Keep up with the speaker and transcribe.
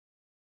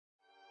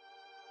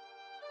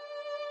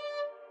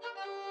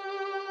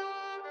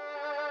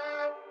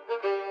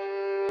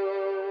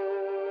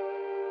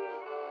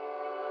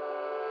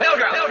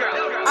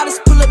I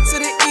just pull up to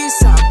the east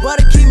side, but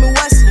it keep me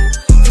westin'.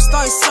 For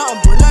starting something,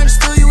 but learn to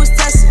still you was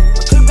testing.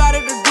 My clip got a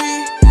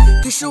degree,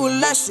 teach you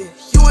a lesson.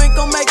 You ain't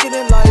gon' make it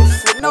in life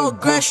with no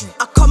aggression.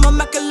 I call my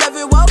Mac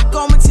 11,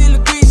 welcome until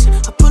the grease.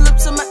 I pull up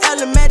to my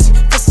elementary,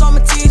 for some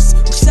teachers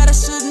who said I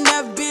should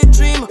never be a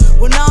dreamer.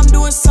 Well now I'm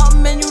doing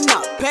something and you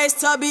not. Pays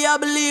to be a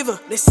believer.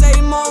 They say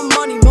more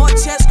money, more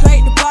checks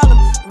create the problem.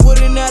 You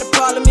wouldn't have a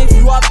problem if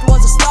you off the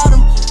ones that start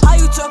them. How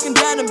you talking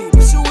down to me,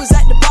 but you was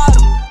at the bottom.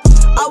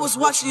 I was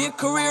watching your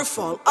career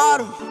fall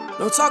autumn.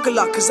 Don't talk a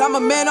lot, cause I'm a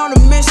man on a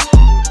mission.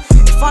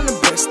 If I'm the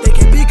best, they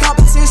can't be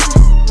competition.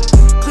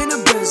 Clean the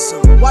biz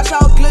up, watch how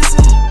it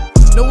glisten.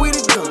 No we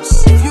the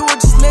ghosts, if you would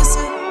just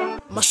listen.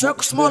 My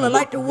circle smaller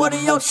like the wood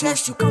in your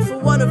chest. You come for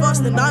one of us,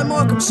 then 9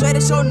 more come straight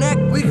at your neck.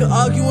 We could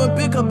argue and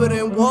bick up, but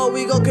in war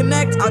we gon'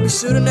 connect. I be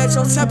shooting at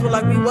your temple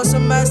like we was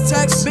some mass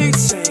text. Big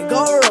chain,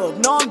 go rope,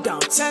 no I'm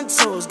down 10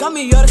 toes. Got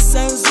me, you're the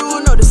same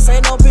zoo, no this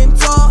ain't no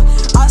pinto.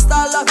 I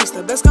start lucky,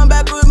 the best come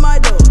back with my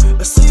dough.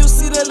 But soon you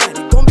see the light,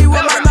 it gon' be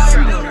with my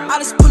nightmare. I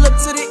just pull up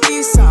to the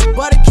east side,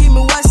 but it keep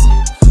me westin'.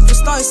 For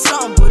starting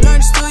something, but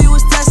learn to still you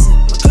was testing.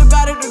 My clip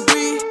got a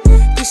degree,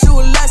 teach you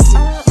a lesson.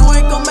 You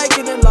ain't gon' make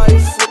it in life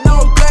with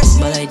no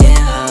aggression. But like damn,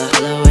 I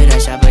love way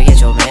that shot, but get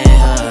your man,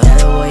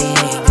 That the way he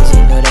ain't, cause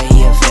you know that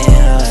he a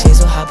fan, Feel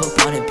so hop up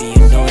on it, but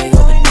you know he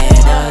go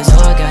bananas. So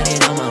I got it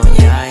on my own,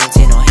 yeah, I ain't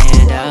take no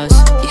handouts.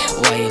 Yeah,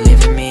 why you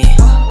leaving me?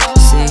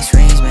 6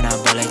 rings, man, I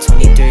bought like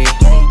 23.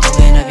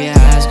 Open up your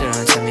eyes, girl,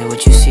 and tell me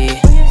what you see.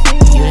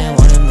 You didn't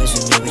wanna mess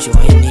with me, but you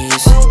on your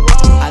knees.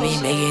 I be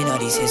making all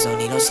these hits, don't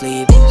need no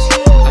sleep.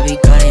 I be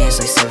cutting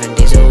hits like 7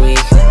 days a week.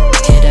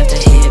 Hit after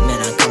hit,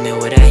 man, I'm coming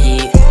with that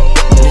heat.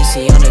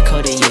 Lucy on the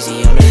court,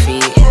 easy on the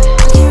feet.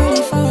 I can't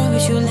really fuck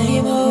with you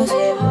lame-os.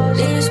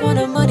 They just want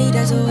the money,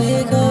 that's the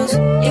way it goes. If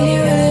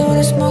you really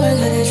wanna smoke, I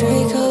got that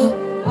Draco.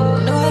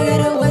 No, I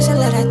got a whistle,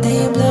 let that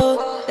thing blow.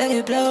 Let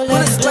it blow,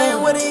 let it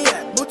blow. Where they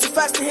at? Move too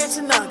fast to hit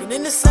your noggin.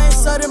 In the same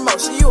sudden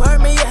motion, you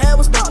heard me, your head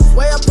was bobbing.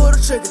 Way I pull the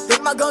trigger,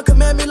 think my gun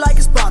command me like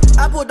it's poppin'.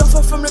 I pulled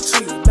off from the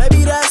tree,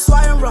 maybe that's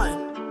why I'm running.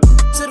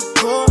 To the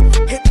core,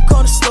 hit the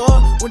corner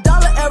store. $1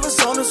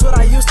 Arizona's what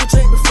I used to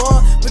drink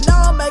before. But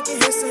now I'm making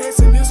hits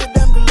and music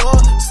them galore.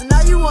 So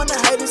now you wanna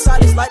hate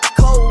inside, it's like the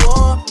Cold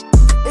War.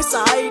 It's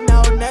a hate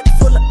now, neck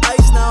full of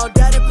ice now.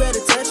 Dad in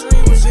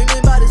penitentiary was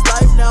dreaming about his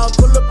life now.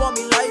 Pull up on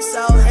me lights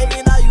out,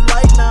 hating how you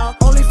like now.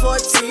 Only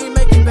 14,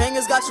 making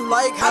bangers got you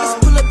like how. I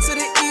just pull up to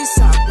the east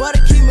side, but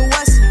it keep me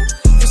westin'.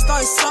 For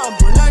starting something,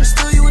 but learn to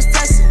still you was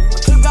testing. My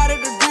clip got a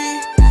degree,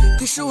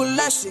 teach you a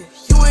lesson.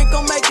 You ain't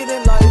gon' make it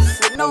in life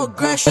with no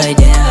aggression.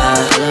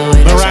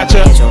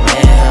 Morata,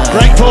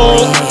 great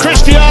ball,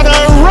 Cristiano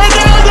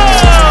Ronaldo!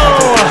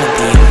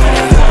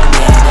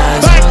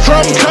 Back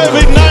from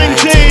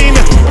COVID-19,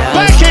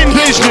 back in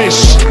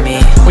business.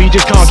 Well, you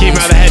just can't keep him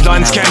out of the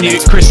headlines, can you?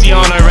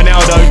 Cristiano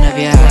Ronaldo.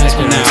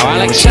 Now,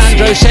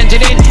 Alexandro sent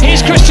it in.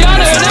 Here's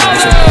Cristiano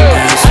Ronaldo!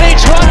 And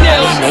it's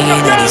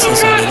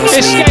 1-0.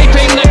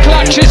 Escaping the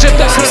clutches of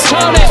the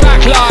platonic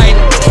backline.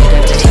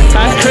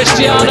 And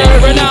Cristiano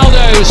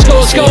Ronaldo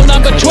scores goal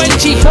number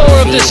 24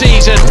 of the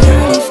season.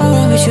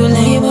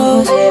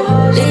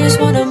 They just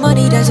want the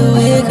money, that's the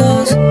way it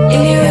goes.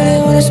 If you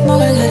really wanna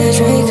smoke, I got a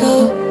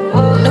Draco.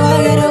 No,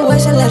 I got a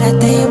whistle, let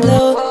that thing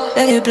blow.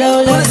 Let it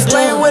blow, let it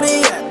blow. Where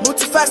they at? Move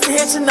too fast to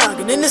hit your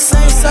noggin. In the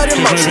same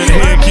sudden motion, you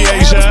Here heard me, your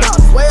head was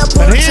bobbing. Way I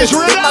pull and the here's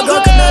trigger, think my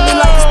gun Ronaldo! command me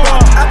like it's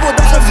poppin'. I pulled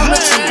off from the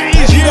tree,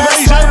 He's maybe that's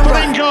Juve's why I'm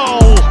opening running.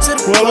 goal.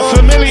 Well, a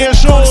familiar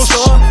source.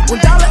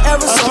 $1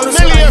 Arizona's what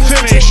I familiar used to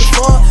drink finish.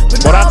 before. But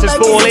now I'm Morata's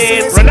making ball hits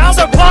in, and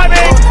Ronaldo music them climbing,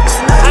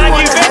 galore. and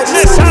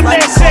Juventus have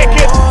their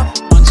second.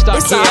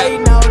 Unstuck here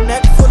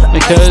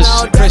because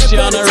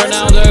Cristiano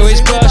Ronaldo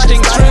is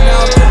bursting through.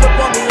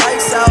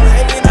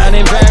 And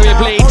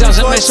invariably he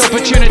doesn't miss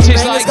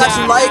opportunities like that.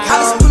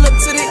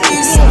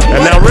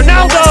 And now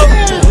Ronaldo,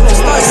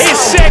 his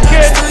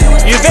second,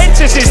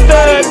 Juventus is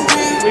third.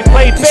 We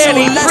played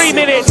barely 3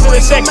 minutes in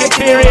the second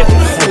period,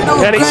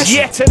 and it's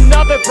yet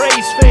another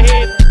brace for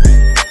him.